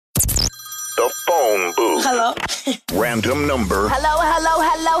phone booth. Hello. Random number. Hello.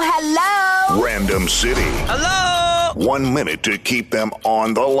 Random city. Hello? 1 minute to keep them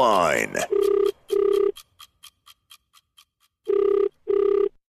on the line.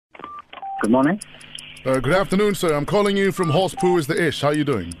 Good morning. Good afternoon, sir. I'm calling you from Horse Poo is the Ish. How are you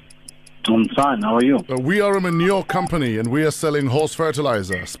doing? I'm fine. How are you? We are a manure company and we are selling horse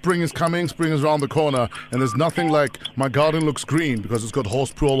fertilizer. Spring is coming, spring is around the corner, and there's nothing like my garden looks green because it's got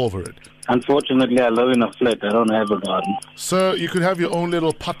horse poo all over it. Unfortunately, I live in a flat. I don't have a garden. Sir, you could have your own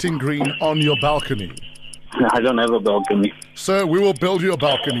little putting green on your balcony. I don't have a balcony. Sir, we will build you a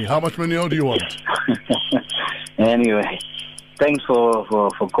balcony. How much manure do you want? Anyway, thanks for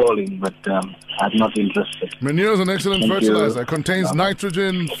calling, but I'm not interested. Manure is an excellent Thank fertilizer. you. It contains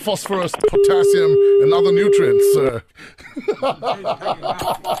nitrogen, phosphorus, potassium, and other nutrients, sir.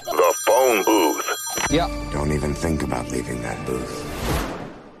 The phone booth. Don't even think about leaving that booth.